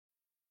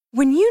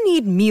When you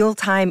need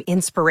mealtime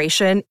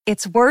inspiration,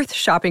 it's worth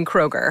shopping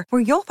Kroger,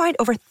 where you'll find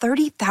over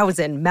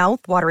 30,000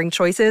 mouth-watering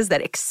choices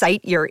that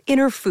excite your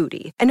inner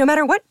foodie. And no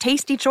matter what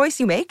tasty choice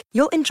you make,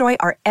 you'll enjoy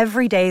our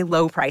everyday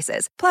low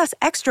prices, plus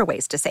extra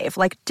ways to save,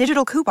 like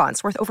digital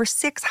coupons worth over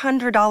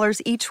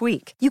 $600 each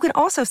week. You can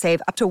also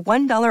save up to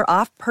 $1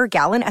 off per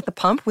gallon at the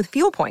pump with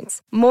fuel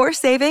points. More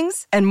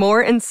savings and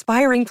more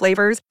inspiring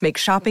flavors make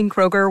shopping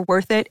Kroger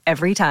worth it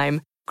every time.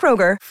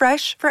 Kroger,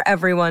 fresh for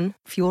everyone.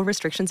 Fuel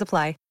restrictions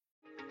apply.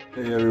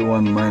 Hey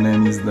everyone, my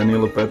name is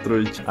Danilo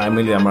Petrovic. I'm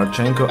Ilya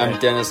Marchenko. I'm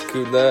Denis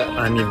Kudla.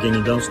 I'm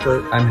Evgeny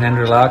Donskoy. I'm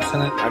Henry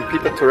Laaksonen. I'm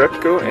Peter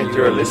Torebko, and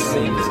you're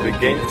listening to the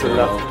Game to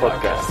Love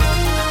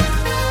podcast.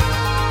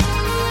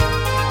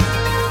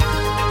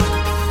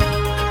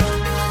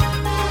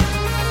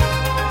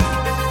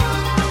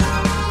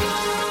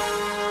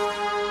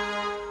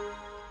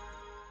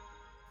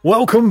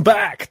 Welcome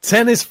back,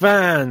 tennis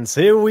fans.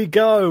 Here we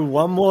go.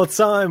 One more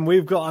time.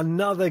 We've got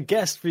another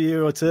guest for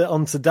you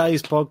on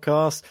today's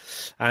podcast.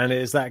 And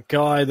it's that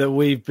guy that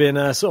we've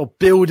been sort of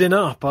building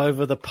up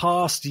over the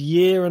past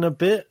year and a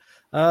bit.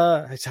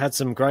 He's had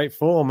some great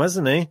form,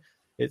 hasn't he?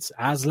 It's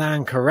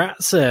Aslan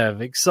Karatsev.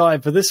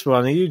 Excited for this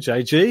one. Are you,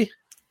 JG?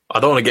 I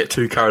don't want to get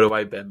too carried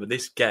away, Ben, but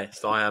this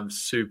guest I am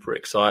super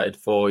excited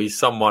for. He's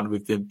someone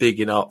we've been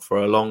bigging up for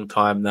a long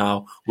time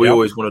now. We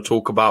always want to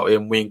talk about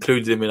him. We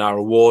included him in our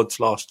awards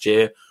last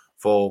year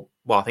for,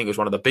 well, I think it was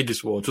one of the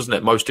biggest awards, wasn't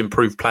it? Most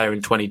Improved Player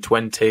in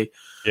 2020.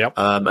 Yep.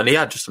 And he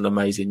had just an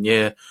amazing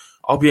year.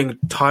 I'll be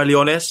entirely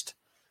honest.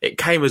 It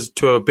came as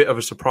to a bit of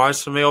a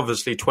surprise for me.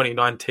 Obviously,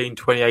 2019,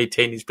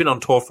 2018. He's been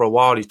on tour for a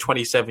while. He's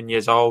 27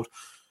 years old.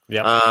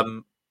 Yeah.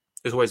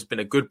 He's always been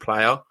a good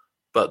player.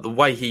 But the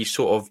way he's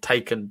sort of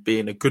taken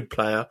being a good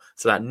player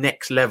to that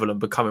next level and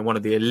becoming one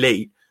of the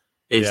elite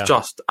is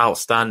just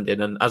outstanding.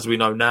 And as we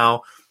know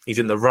now, he's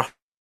in the Russian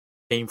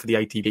team for the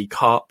ATP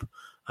Cup.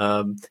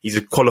 He's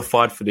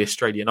qualified for the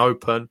Australian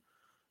Open.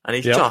 And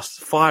he's just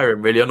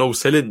firing really on all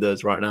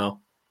cylinders right now.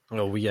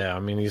 Oh, yeah.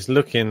 I mean, he's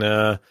looking...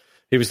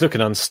 he was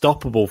looking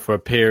unstoppable for a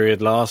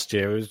period last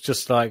year. It was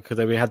just like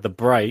we had the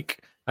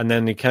break, and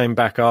then he came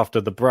back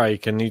after the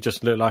break, and he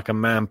just looked like a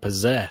man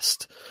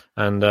possessed.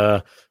 And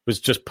was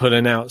just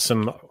putting out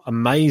some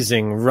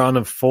amazing run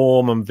of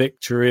form and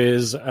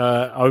victories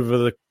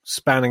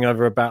spanning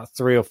over about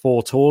 3 or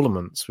 4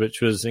 tournaments, which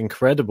was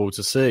incredible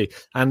to see.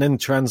 And then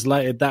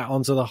translated that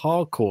onto the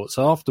hard courts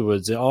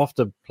afterwards,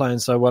 after playing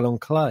so well on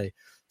clay.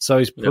 So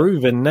he's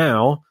proven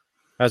now,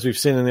 as we've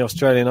seen in the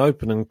Australian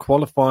Open, and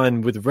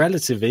qualifying with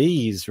relative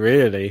ease,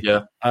 really.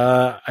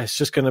 Yeah. It's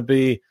just going to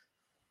be...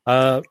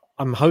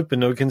 I'm hoping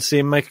that we can see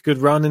him make a good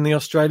run in the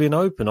Australian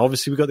Open.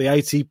 Obviously, we've got the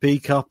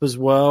ATP Cup as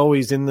well.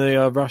 He's in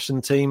the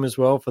Russian team as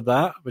well for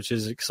that, which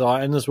is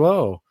exciting as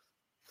well.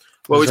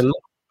 Well, he's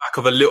back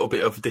of a little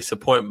bit of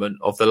disappointment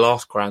of the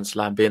last Grand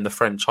Slam being the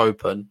French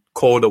Open.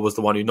 Korda was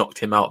the one who knocked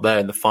him out there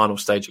in the final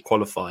stage of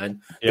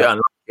qualifying. Yeah.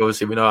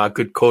 Obviously, we know how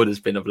good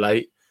Korda's been of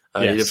late.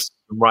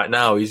 Right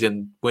now, he's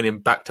winning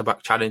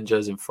back-to-back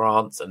challengers in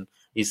France, and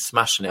he's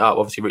smashing it up.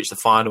 Obviously, reached the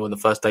final in the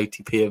first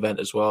ATP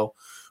event as well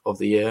of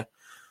the year.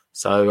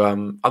 So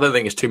I don't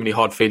think it's too many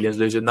hard feelings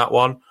losing that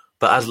one.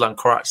 But Aslan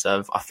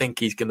Karatsev, I think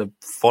he's going to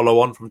follow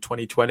on from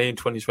 2020 and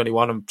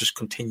 2021 and just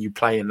continue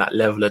playing that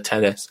level of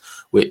tennis,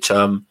 which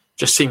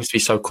just seems to be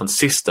so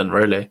consistent,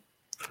 really.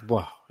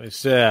 Well,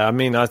 I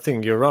mean, I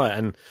think you're right.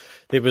 And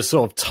it was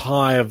sort of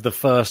tie of the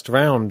first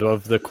round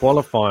of the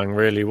qualifying,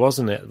 really,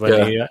 wasn't it?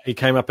 When he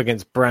came up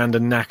against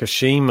Brandon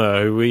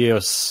Nakashima, who we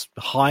are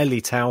highly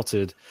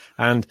touted.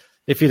 And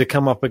if he'd have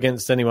come up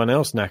against anyone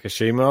else,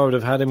 Nakashima, I would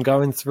have had him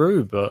going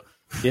through. But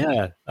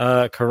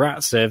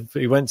Karatsev,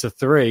 he went to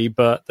 3,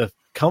 but the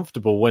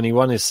comfortable when he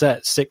won his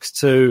set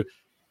 6-2,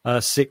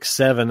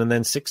 6-7, and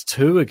then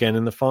 6-2 again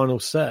in the final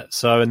set.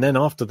 So, and then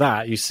after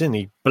that, you seen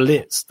he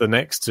blitzed the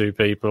next 2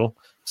 people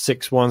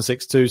 6-1,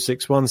 6-2,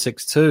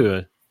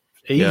 6-1, 6-2.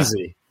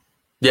 Easy.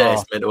 Yeah,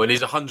 it's mental. And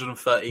he's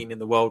 113 in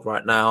the world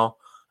right now.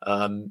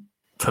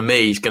 For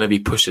me, he's going to be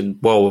pushing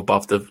well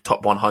above the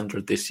top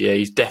 100 this year.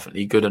 He's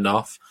definitely good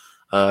enough.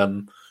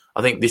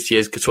 I think this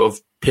year's sort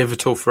of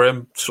pivotal for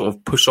him, sort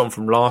of push on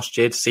from last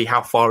year to see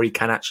how far he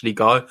can actually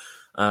go.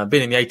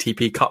 Being in the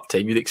ATP Cup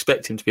team, you'd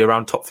expect him to be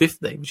around top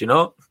 50, would you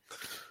not?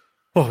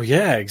 Oh,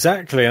 yeah,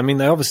 exactly. I mean,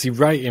 they obviously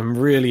rate him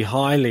really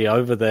highly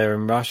over there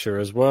in Russia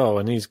as well,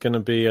 and he's going to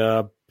be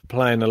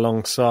playing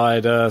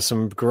alongside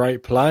some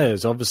great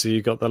players. Obviously,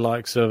 you've got the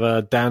likes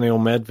of Daniel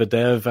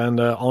Medvedev and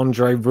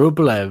Andrei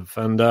Rublev,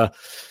 and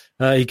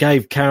he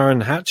gave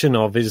Karen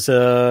Khachanov, his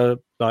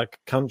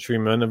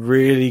countryman, a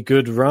really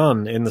good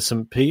run in the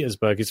St.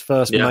 Petersburg, his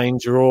first main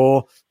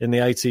draw in the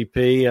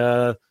ATP.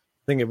 I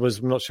think it was,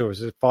 I'm not sure, it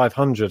was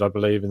 500, I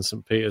believe, in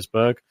St.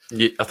 Petersburg.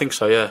 Yeah, I think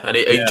so, yeah. And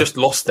he just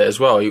lost it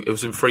as well. It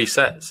was in 3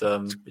 sets.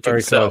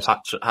 Very close.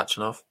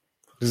 Khachanov.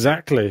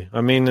 Exactly.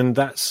 I mean, and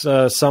that's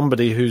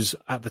somebody who's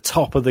at the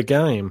top of the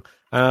game.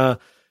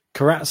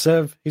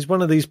 Karatsev, he's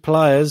one of these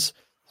players.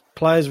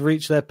 Players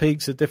reach their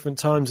peaks at different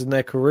times in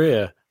their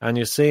career. And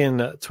you're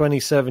seeing at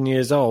 27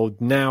 years old,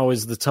 now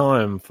is the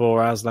time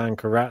for Aslan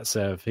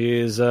Karatsev. He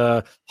is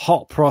a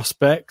hot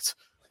prospect,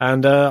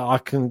 and I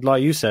can,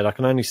 like you said, I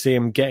can only see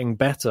him getting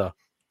better.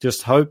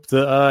 Just hope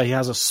that he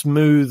has a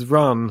smooth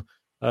run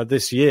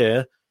this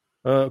year.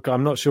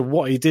 I'm not sure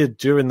what he did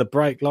during the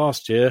break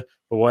last year,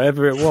 but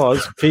whatever it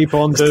was, keep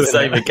on doing the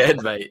same it. Again,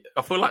 mate.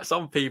 I feel like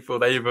some people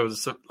they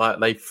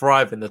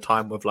thrive in the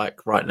time of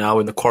like right now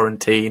in the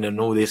quarantine and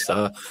all this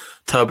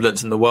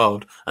turbulence in the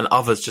world, and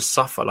others just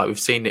suffer. Like we've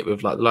seen it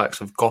with like the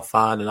likes of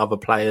Goffin and other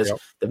players. Yep.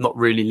 They've not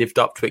really lived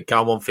up to it.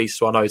 Galmon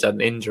Fisto, I know he's had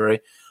an injury,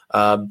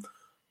 but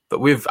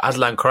with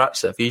Aslan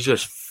Karatsev, he's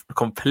just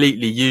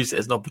completely used it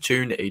as an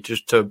opportunity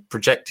just to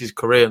project his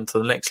career into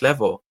the next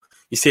level.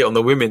 You see it on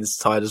the women's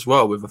side as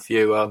well with a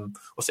few,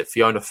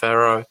 Fiona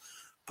Ferro,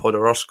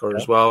 Podoroska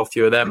as well, a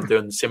few of them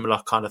doing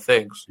similar kind of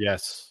things.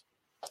 Yes.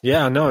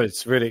 Yeah, I know.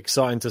 It's really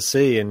exciting to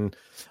see. And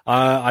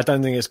I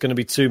don't think it's going to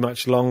be too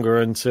much longer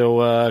until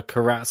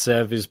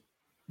Karatsev is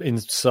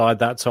inside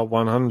that top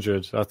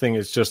 100. I think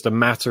it's just a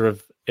matter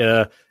of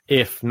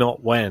if,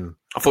 not when.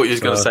 I thought you was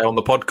going to say on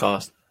the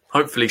podcast.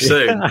 Hopefully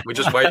soon. We're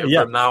just waiting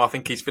Yeah. for him now. I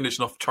think he's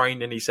finishing off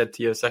training, he said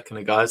to you a second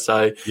ago.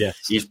 So Yes.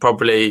 he's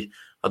probably,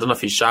 I don't know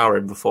if he's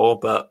showering before,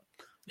 but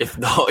if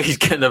not, he's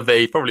going to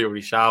be probably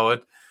already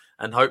showered.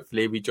 And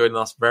hopefully he'll be joining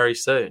us very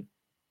soon.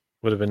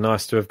 Would have been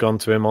nice to have gone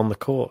to him on the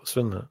courts,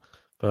 wouldn't it?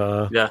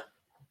 But, Yeah.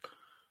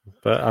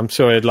 But I'm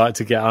sure he'd like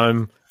to get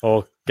home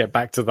or get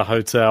back to the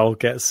hotel,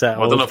 get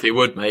settled. Well, I don't know if he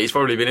would, mate. He's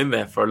probably been in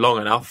there for long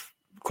enough.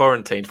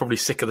 Quarantined, probably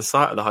sick of the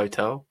sight of the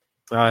hotel.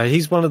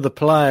 He's one of the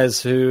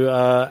players who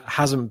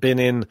hasn't been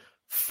in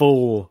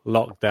full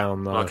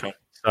lockdown, though. Okay.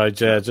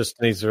 So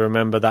just needs to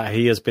remember that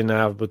he has been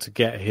able to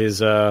get his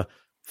 5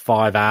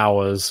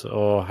 hours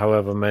or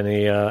however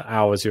many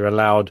hours you're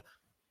allowed.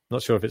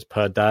 Not sure if it's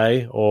per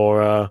day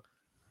or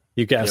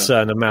you get a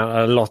certain amount,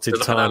 allotted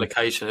There's time. an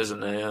allocation, isn't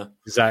there? Yeah.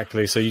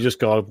 Exactly. So you just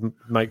got to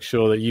make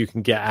sure that you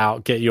can get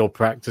out, get your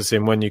practice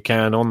in when you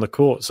can on the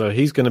court. So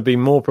he's going to be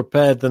more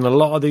prepared than a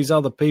lot of these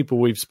other people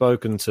we've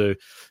spoken to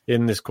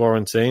in this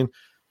quarantine.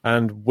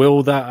 And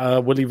will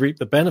he reap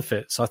the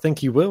benefits? I think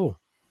he will.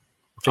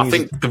 I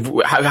think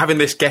having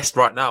this guest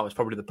right now is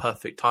probably the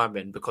perfect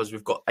timing because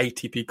we've got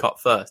ATP Cup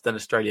first, then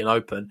Australian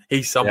Open.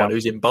 He's someone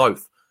who's in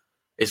both.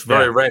 It's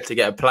very rare to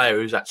get a player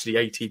who's actually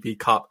ATP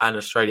Cup and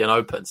Australian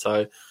Open.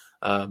 So,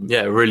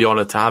 really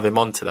honoured to have him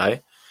on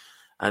today.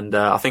 And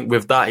I think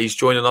with that, he's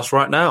joining us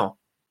right now.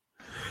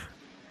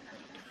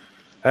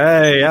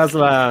 Hey,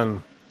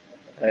 Aslan.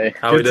 Hey,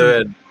 How are we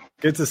doing?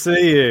 Good to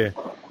see you.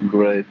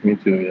 great. Me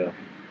too, yeah.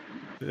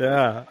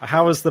 Yeah.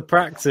 How was the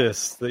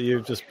practice that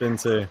you've just been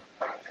to?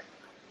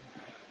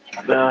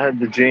 Now I had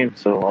the gym,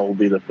 so I will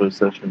be the first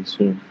session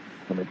soon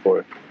on the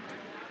court.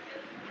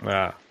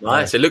 Yeah.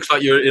 Nice. It looks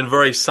like you're in a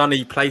very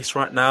sunny place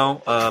right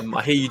now.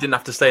 I hear you didn't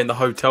have to stay in the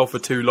hotel for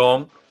too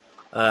long.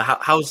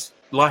 How's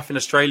life in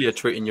Australia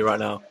treating you right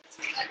now?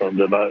 So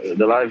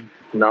the life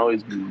now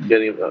is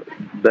getting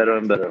better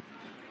and better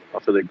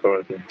after the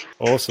quarantine.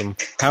 Awesome.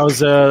 How is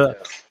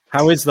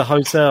the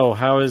hotel?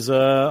 How is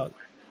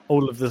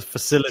all of the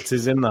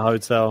facilities in the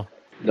hotel?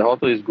 The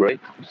hotel is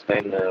great.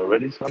 Staying in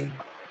Radisson.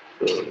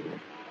 So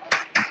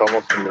it's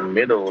almost in the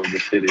middle of the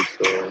city,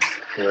 so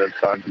we have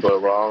time to go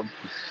around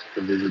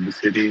to visit the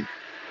city.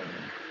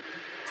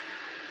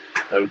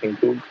 Everything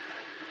cool.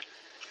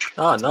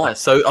 Ah, nice.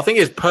 So I think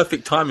it's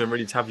perfect timing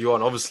really to have you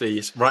on. Obviously,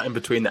 it's right in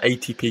between the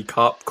ATP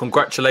Cup.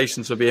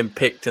 Congratulations for being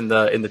picked in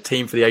the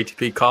team for the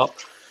ATP Cup,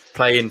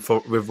 playing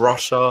with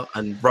Russia,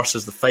 and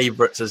Russia's the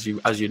favourites as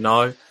you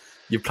know.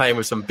 You're playing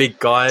with some big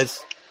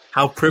guys.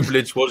 How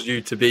privileged was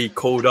you to be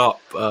called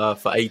up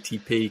for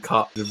ATP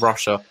Cup with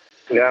Russia?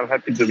 Yeah, I'm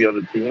happy to be on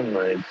the team.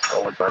 It's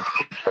always nice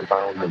to spend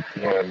time with the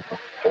team and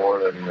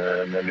support,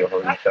 and maybe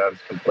I'll have a chance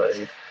to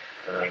play.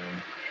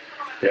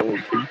 We'll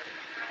see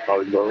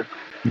how it goes.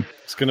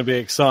 It's going to be an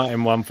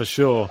exciting one for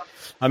sure.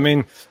 I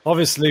mean,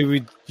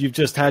 obviously, you've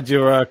just had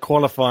your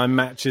qualifying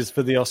matches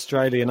for the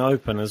Australian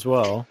Open as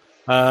well,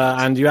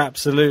 and you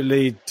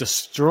absolutely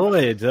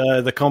destroyed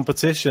the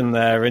competition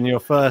there in your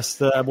first,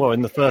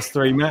 in the first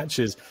three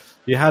matches.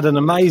 You had an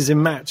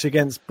amazing match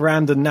against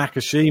Brandon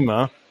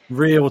Nakashima,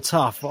 real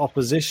tough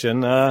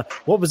opposition.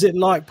 What was it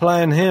like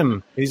playing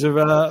him? He's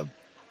a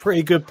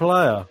pretty good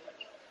player.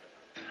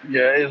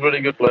 Yeah, he's a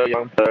really good player,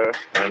 young player,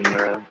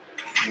 and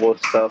more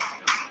stuff.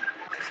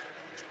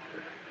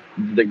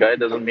 The guy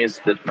doesn't miss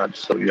that much,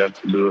 so you have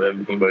to do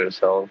everything by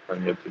yourself,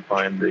 and you have to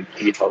find the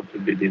key how to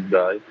beat this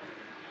guy.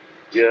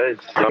 Yeah,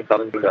 it's a young,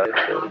 talented guy,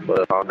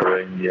 but I found a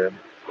way in the end.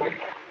 So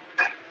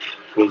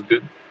it was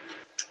good.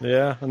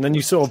 Yeah, and then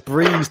you sort of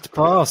breezed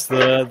past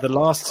the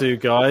last two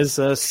guys,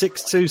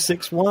 6-2,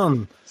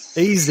 6-1.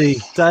 Easy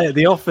day at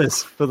the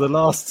office for the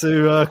last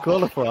two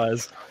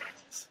qualifiers.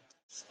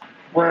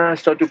 Well, I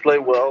started to play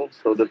well,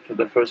 so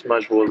the first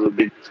match was a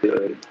bit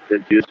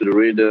get used to the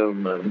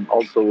rhythm, and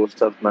also was a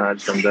tough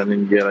match, and then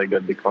in the end I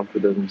got the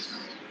confidence,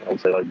 I'll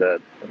say like that,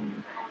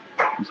 and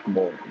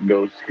it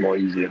goes more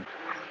easier.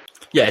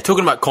 Yeah,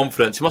 talking about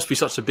confidence, it must be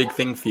such a big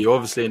thing for you.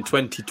 Obviously, in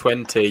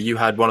 2020, you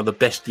had one of the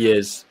best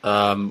years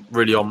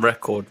really on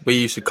record. We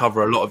used to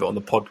cover a lot of it on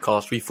the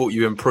podcast. We thought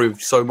you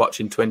improved so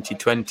much in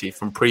 2020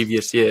 from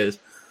previous years.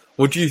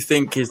 What do you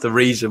think is the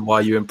reason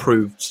why you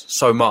improved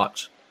so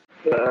much?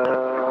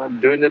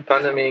 During the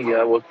pandemic,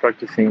 I was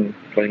practicing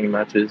playing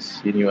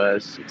matches in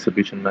US,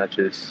 exhibition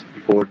matches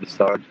before the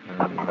start.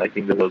 And I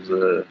think that was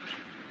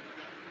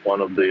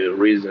one of the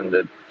reasons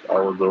that I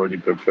was already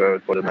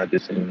prepared for the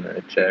matches in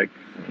Czech.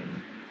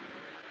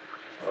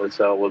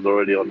 Also, I was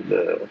already on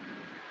the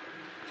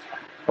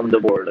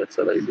board, let's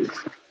say like this.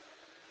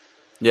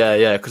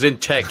 Yeah, because in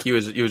Czech, he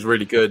was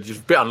really good. He was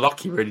a bit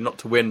unlucky, really, not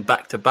to win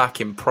back-to-back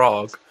in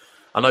Prague.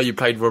 I know you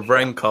played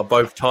Wawrinka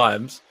both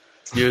times.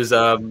 He was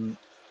one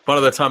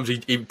of the times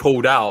he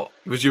pulled out.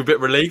 Was you a bit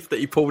relieved that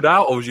he pulled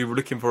out, or was you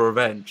looking for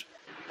revenge?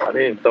 I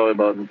didn't thought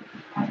about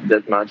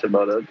that much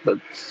about it, but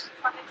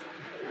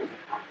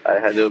I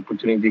had the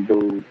opportunity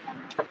to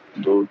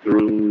go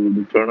through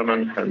the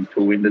tournament and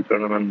to win the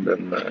tournament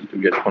and to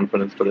get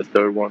confidence for the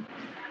third one.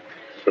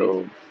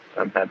 So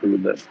I'm happy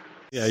with that.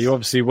 Yeah, you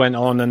obviously went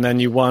on and then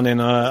you won in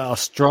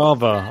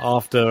Ostrava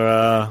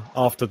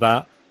after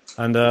that,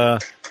 and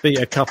beat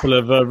a couple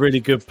of really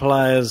good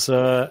players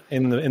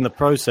in the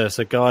process.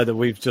 A guy that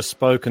we've just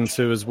spoken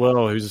to as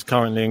well, who's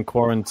currently in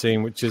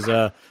quarantine, which is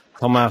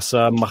Tomas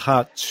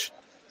Mahach.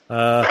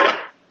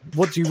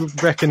 What do you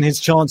reckon his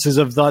chances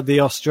of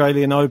the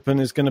Australian Open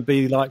is going to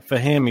be like for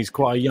him? He's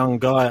quite a young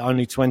guy,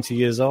 only 20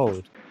 years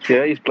old.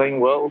 Yeah, he's playing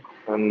well,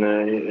 and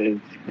I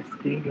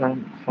think,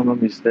 if I'm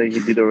not mistaken, he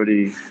did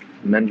already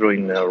mentor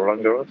in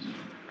Roland Garros.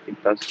 He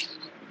passed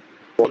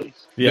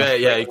qualies. Yeah,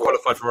 he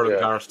qualified for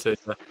Roland Garros too.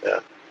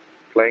 Yeah,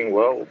 playing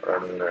well,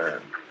 and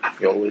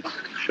he always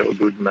show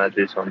good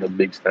matches on the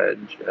big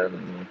stage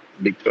and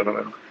big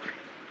tournament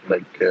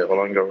like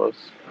Roland Garros.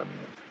 And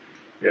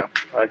yeah,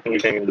 I think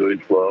he can do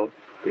it well.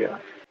 Yeah,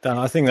 Dan,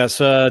 I think that's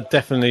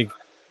definitely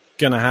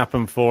going to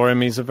happen for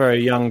him. He's a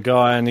very young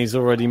guy, and he's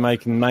already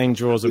making main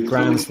draws of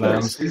Grand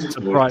Slams. It's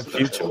a bright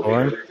future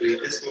for him.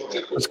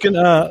 I was going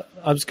to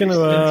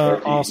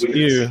ask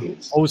you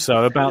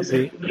also about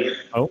the.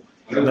 Oh,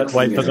 let's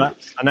wait for that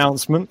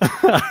announcement. What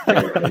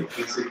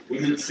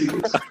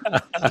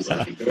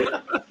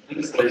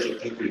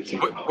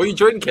are you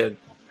drinking?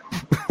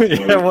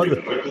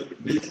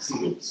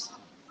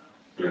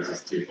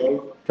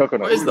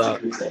 Coconut. What is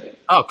that?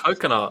 Oh,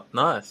 coconut.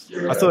 Nice.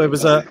 I thought it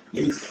was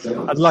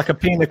like a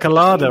pina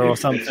colada or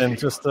something.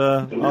 Just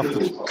after.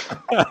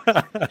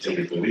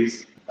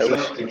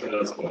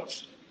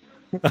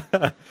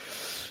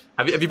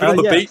 Have you been on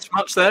the beach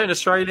much there in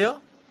Australia?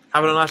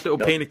 Having a nice little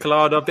pina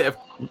colada, a bit of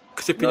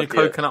sipping your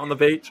coconut on the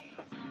beach?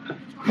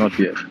 Not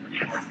yet.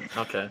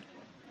 Okay.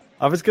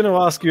 I was going to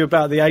ask you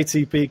about the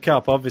ATP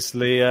Cup.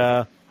 Obviously,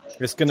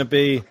 it's going to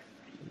be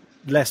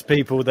less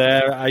people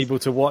there able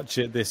to watch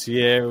it this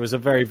year. It was a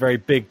very, very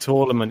big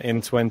tournament in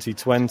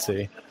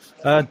 2020.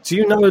 Do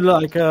you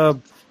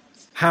know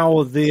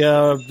how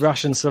the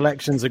Russian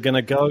selections are going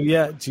to go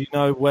yet? Do you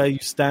know where you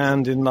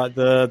stand in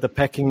the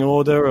pecking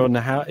order, or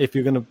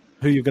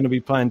who you're going to be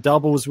playing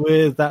doubles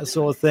with, that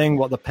sort of thing?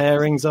 What the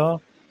pairings are?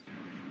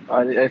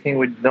 I think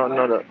we don't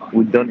know that.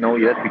 We don't know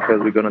yet because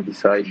we're going to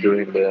decide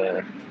during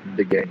the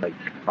game, like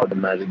how the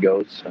match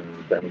goes,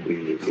 and then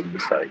we will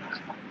decide.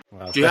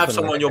 Well, do you have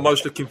someone you're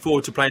most looking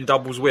forward to playing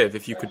doubles with,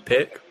 if you could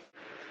pick?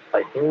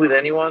 I think with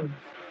anyone.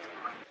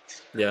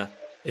 Yeah,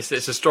 it's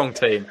a strong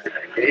team.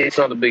 It's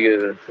not a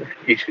big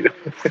issue.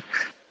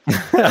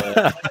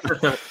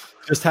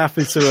 Just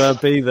happy to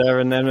be there,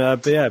 and then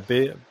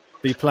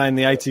be playing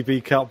the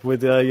ATP Cup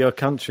with your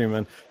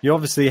countrymen. You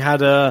obviously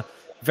had a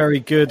very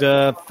good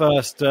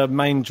first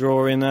main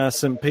draw in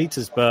St.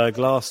 Petersburg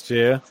last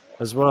year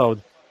as well,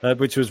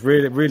 which was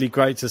really, really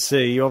great to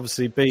see. You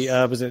obviously beat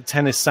was it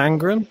Tennis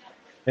Sangren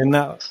in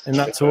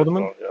that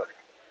tournament?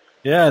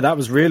 Yeah, that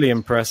was really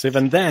impressive.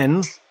 And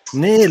then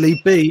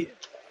nearly beat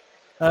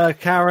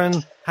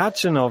Karen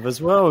Khachanov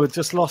as well.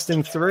 Just lost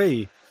in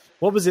 3.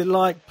 What was it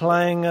like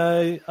playing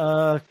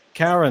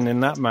Karen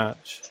in that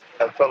match?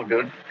 I felt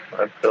good.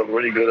 I felt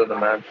really good on the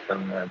match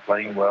and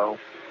playing well,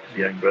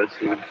 being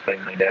aggressive,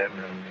 playing my game,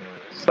 and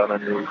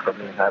suddenly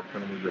something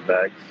happened with the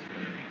bags.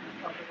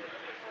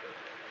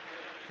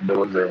 That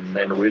was the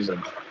main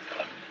reason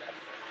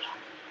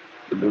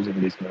for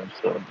losing this match.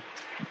 So.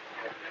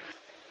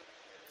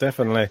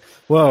 Definitely.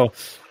 Well,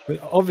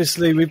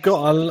 obviously we've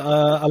got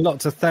a lot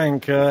to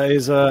thank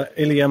is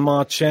Ilya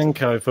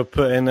Marchenko for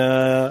putting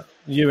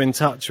you in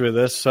touch with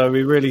us. So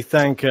we really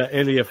thank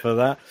Ilya for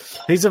that.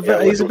 He's a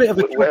bit of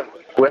a...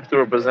 We have to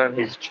represent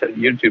his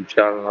YouTube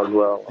channel as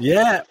well.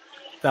 Yeah,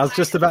 I was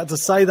just about to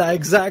say that.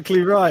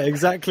 Exactly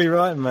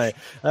right, mate.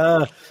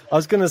 I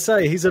was going to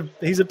say he's a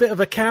bit of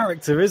a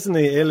character, isn't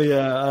he,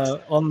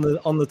 Ilya, on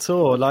the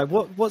tour? Like,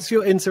 what's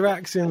your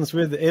interactions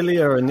with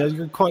Ilya, and are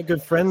you quite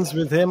good friends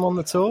with him on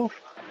the tour?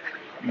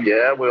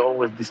 Yeah, we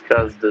always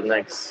discuss the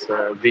next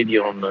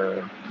video on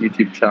the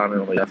YouTube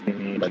channel. Like asking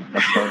me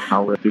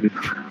how we're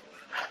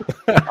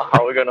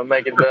gonna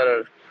make it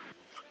better.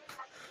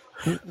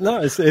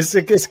 No,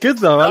 it's good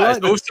though. I like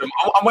it's awesome.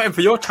 I'm waiting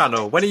for your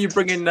channel. When are you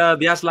bringing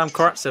the Aslan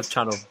Karatsev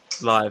channel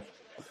live?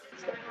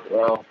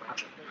 Well,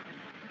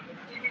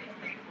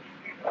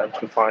 I have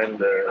to find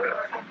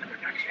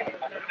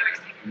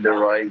the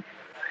right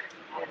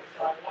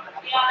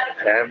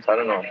hands. I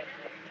don't know.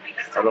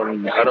 I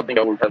don't think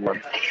I will have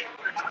one.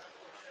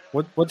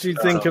 What do you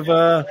think of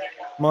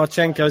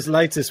Marchenko's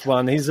latest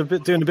one? He's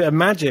doing a bit of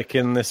magic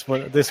in this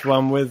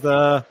one with.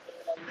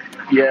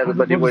 Yeah,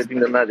 everybody waiting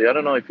the magic. I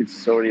don't know if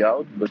it's already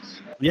out, but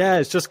yeah,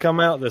 it's just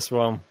come out, this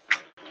one.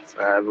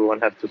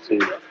 Everyone has to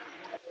see.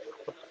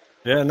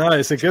 Yeah, no,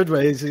 it's a good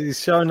way. He's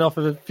showing off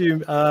a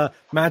few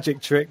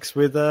magic tricks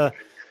with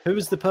who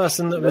was the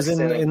person that was in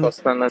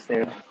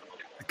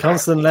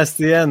Constant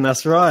Lestien,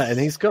 that's right, and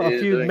he's got a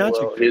few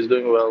magic. Well. He's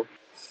doing well.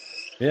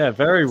 Yeah,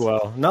 very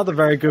well. Another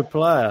very good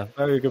player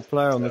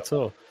on the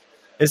tour.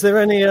 Is there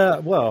any?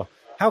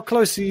 How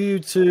close are you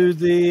to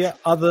the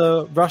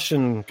other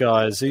Russian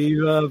guys? Are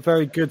you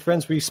very good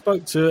friends? We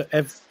spoke to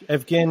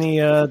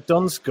Evgeny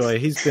Donskoy.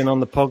 He's been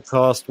on the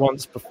podcast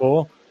once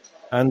before,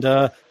 and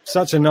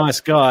such a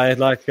nice guy,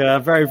 like a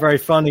very, very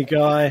funny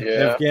guy,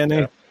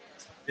 Evgeny.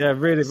 Yeah,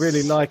 really,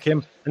 really like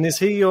him. And is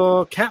he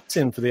your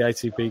captain for the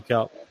ATP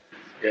Cup?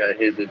 Yeah,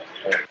 he did.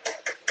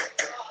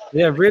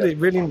 Yeah, really,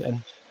 really.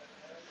 And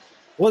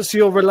what's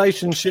your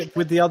relationship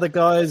with the other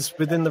guys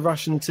within the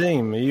Russian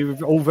team? Are you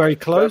all very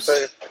close?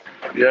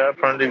 Yeah,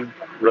 friendly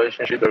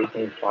relationship,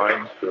 everything's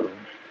fine. So,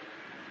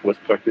 was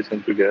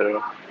practicing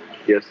together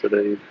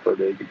yesterday for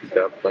the ATP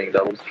Cup, playing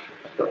doubles.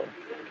 So.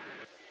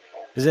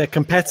 Is it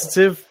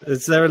competitive?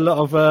 Is there a lot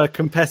of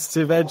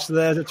competitive edge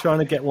there to trying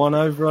to get one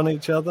over on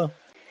each other?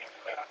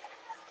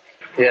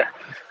 Yeah.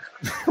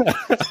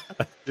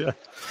 Yeah,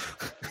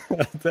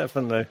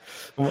 definitely.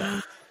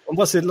 And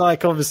what's it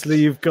like? Obviously,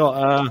 you've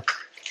got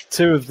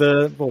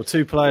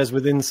two players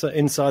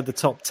inside the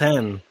top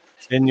 10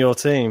 in your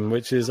team,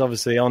 which is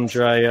obviously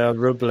Andrei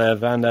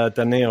Rublev and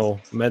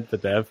Daniil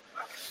Medvedev.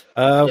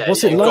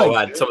 What's it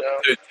like? Some of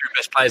the two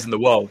best players in the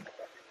world.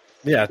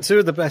 Yeah, two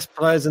of the best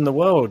players in the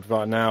world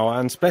right now,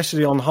 and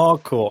especially on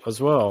hard court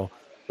as well.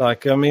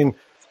 Like, I mean,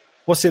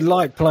 what's it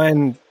like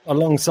playing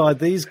alongside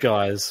these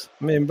guys?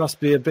 I mean, it must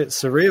be a bit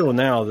surreal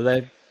now that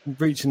they're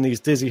reaching these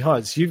dizzy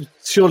heights.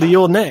 Surely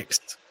you're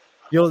next.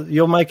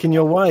 You're making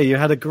your way. You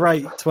had a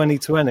great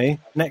 2020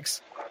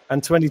 next,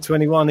 and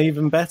 2021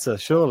 even better.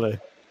 Surely.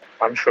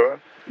 I'm sure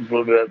it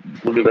will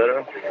be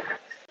better.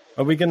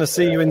 Are we going to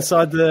see you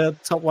inside the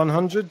top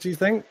 100? Do you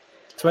think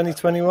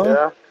 2021?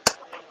 Yeah.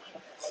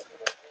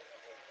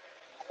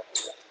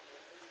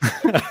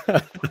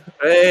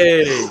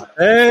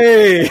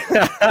 Hey!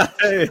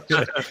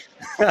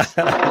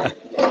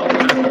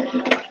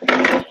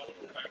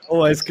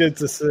 Always good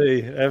to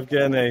see,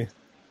 Evgeny.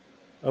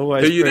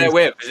 Always. Who are you there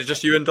with? Is it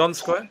just you and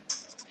Donskoy?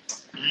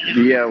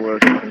 Yeah, we're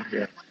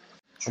yeah.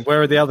 And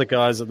where are the other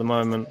guys at the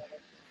moment?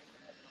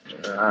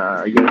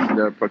 I guess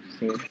they're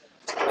practicing.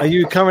 Are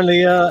you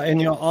currently in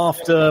your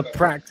after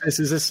practice?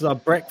 Is this a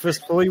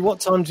breakfast for you?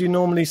 What time do you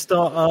normally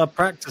start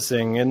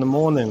practicing in the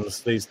mornings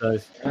these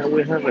days?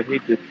 We have a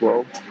heat at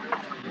 12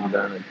 and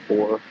then at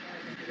 4.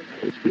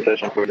 It's the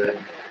session for the day.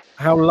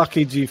 How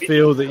lucky do you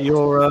feel that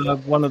you're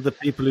one of the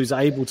people who's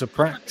able to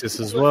practice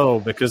as well?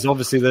 Because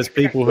obviously there's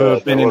people who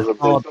have been in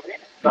hard...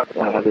 I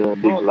had a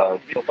big lag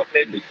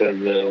because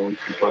we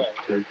supposed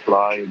to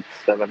fly at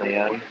 7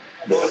 a.m.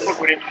 The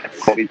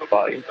COVID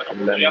flight,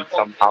 and then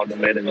somehow they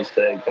made a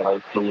mistake and I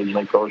flew with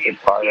my coach at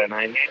 5 or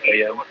 9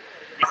 a.m.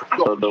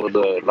 So that was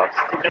the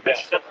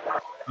last.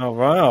 Oh,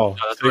 wow.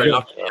 That's very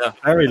lucky, yeah.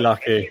 Very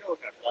lucky.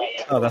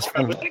 Oh, that's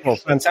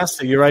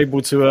fantastic. You're able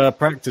to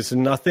practice.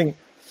 And I think,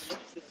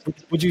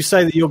 would you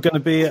say that you're going to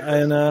be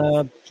in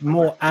a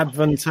more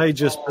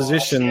advantageous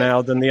position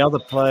now than the other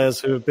players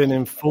who have been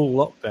in full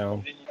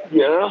lockdown?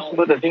 Yeah,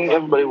 but I think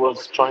everybody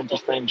was trying to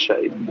stay in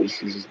shape.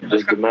 This is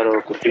just a matter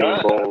of the feeling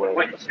ball. And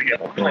I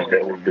think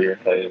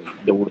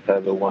they would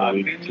have a 1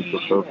 week to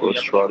prepare for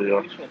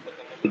Australia.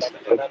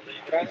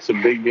 It's a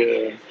big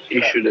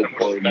issue that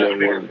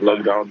they were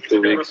locked down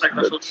 2 weeks,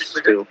 but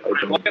still, I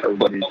think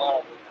everybody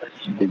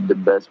did the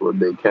best what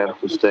they can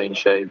to stay in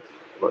shape,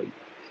 like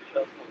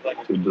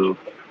to do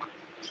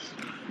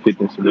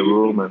fitness in the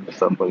room and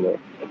stuff like that.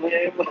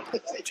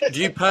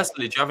 Do you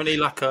have any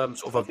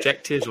sort of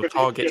objectives or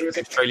targets for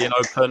the Australian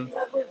Open?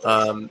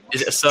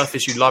 Is it a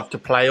surface you love to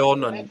play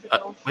on, and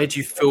where do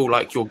you feel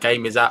like your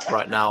game is at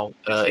right now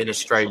in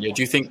Australia?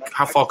 Do you think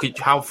how far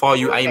are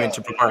you aiming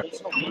to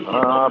progress?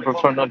 I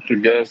prefer not to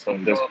guess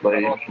and just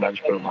play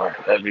match per match,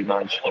 every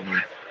match.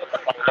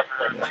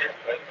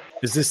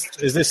 Is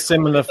this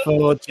similar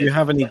for? Do you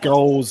have any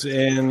goals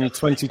in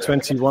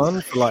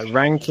 2021 for like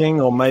ranking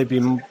or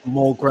maybe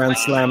more Grand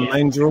Slam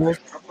main draws?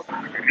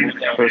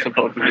 First of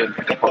all, to get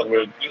to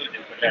 100,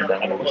 and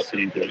then we'll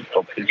see the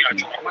top 50.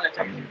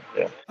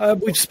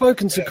 We've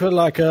spoken to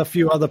like a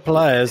few other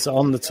players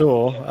on the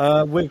tour.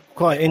 We're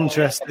quite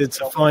interested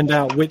to find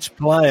out which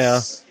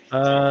player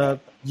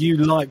you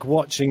like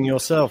watching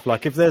yourself.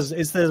 Like,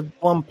 is there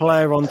one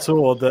player on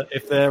tour that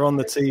if they're on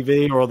the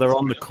TV or they're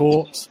on the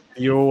court,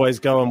 you always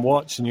go and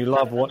watch and you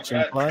love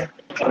watching play?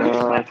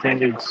 I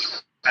think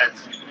it's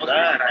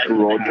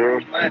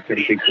Roger. I can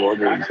pick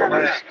Roger. He's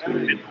always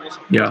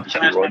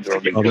Roger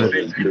on the court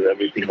and do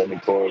everything on the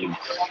court.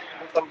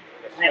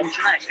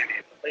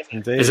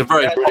 Indeed. It's a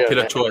very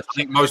popular choice. I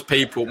think most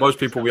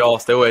people we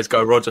ask, they always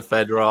go Roger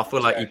Federer. I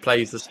feel like he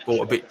plays the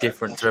sport a bit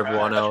different to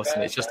everyone else,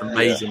 and it's just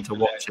amazing to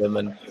watch him,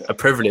 and a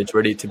privilege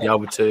really to be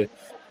able to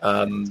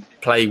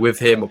play with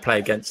him or play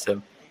against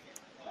him.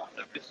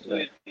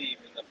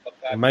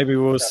 Maybe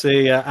we'll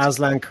see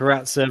Aslan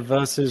Karatsev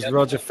versus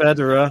Roger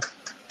Federer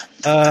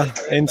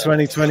in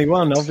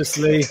 2021.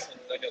 Obviously,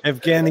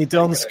 Evgeny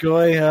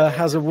Donskoy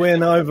has a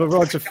win over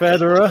Roger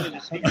Federer.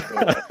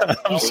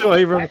 I'm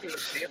sure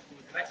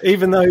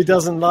even though he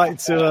doesn't like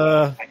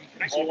to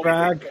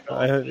brag,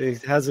 he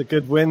has a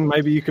good win.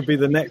 Maybe you could be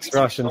the next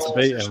Russian to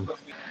beat him.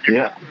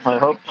 Yeah, I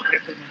hope.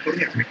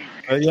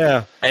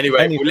 Yeah.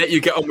 Anyway, we'll let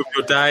you get on with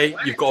your day.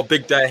 You've got a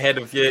big day ahead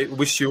of you.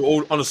 Wish you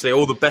all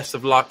the best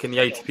of luck in the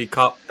ATP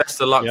Cup. Best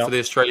of luck for the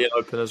Australian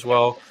Open as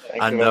well.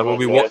 And we'll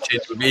be watching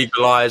with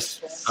eagle eyes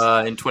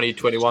in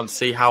 2021 to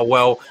see how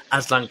well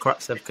Aslan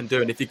Karatsev can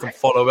do and if he can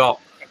follow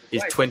up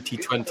his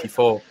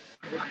 2024.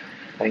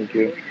 Thank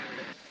you.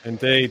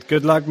 Indeed.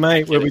 Good luck,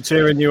 mate. We'll be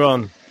cheering you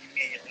on.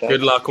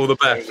 Good luck. All the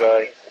best.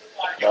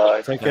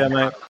 Bye. Take care,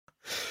 mate.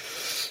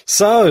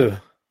 So,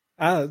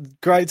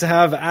 great to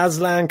have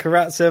Aslan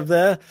Karatsev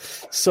there.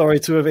 Sorry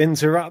to have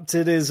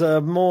interrupted his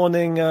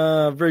morning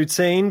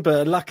routine,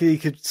 but luckily he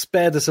could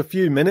spare us a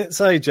few minutes,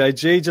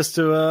 JG, just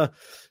to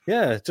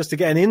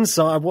get an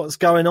insight of what's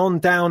going on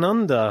down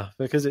under,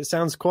 because it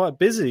sounds quite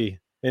busy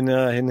in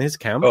his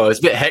camp. Oh, it's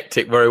a bit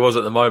hectic where he was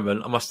at the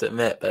moment, I must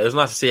admit. But it was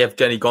nice to see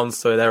Evgeny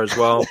Gonstoy there as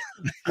well.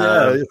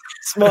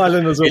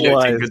 Smiling as always. He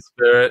looked in good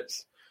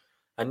spirits.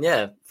 And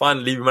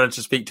finally we managed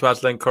to speak to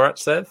Aslan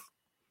Karatsev.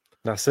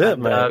 That's it,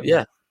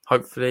 mate.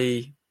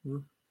 Hopefully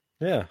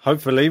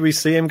we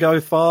see him go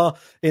far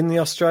in the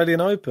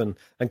Australian Open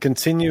and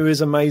continue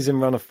his amazing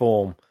run of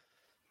form.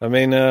 I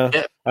mean, and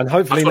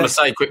hopefully... I just want to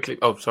say quickly...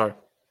 Oh, sorry.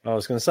 I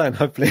was going to say, and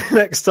hopefully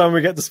next time we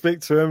get to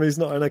speak to him, he's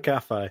not in a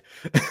cafe.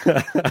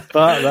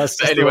 But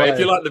anyway, if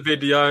you like the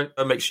video,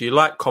 make sure you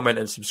like, comment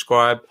and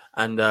subscribe,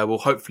 and we'll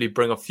hopefully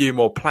bring a few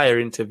more player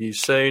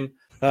interviews soon.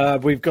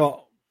 We've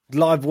got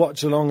live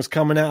watch-alongs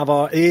coming out of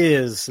our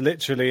ears,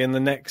 literally, in the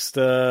next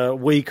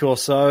week or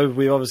so.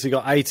 We've obviously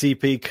got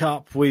ATP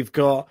Cup. We've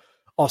got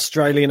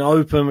Australian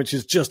Open, which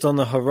is just on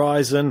the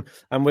horizon,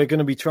 and we're going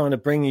to be trying to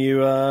bring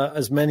you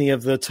as many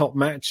of the top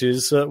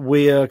matches.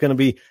 We are going to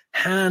be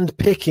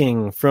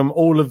hand-picking from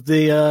all of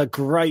the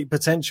great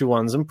potential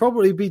ones, and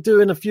probably be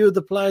doing a few of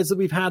the players that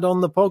we've had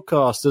on the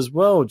podcast as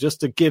well,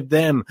 just to give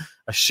them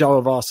a show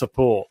of our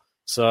support.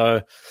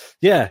 So,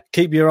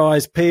 keep your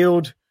eyes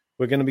peeled.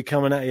 We're going to be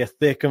coming at you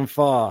thick and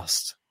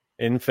fast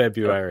in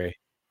February.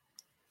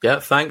 Yeah,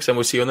 thanks, and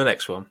we'll see you on the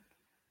next one.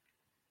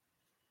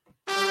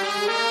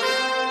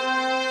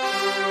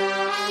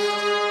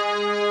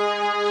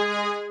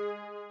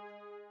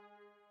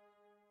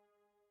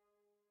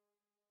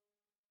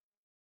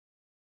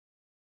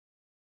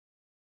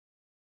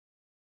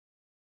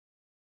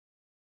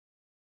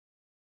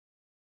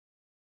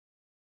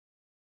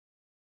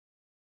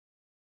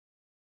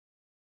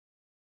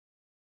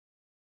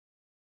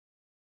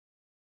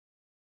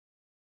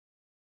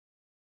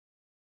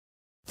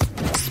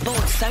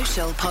 Sports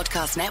Social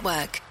Podcast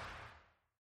Network.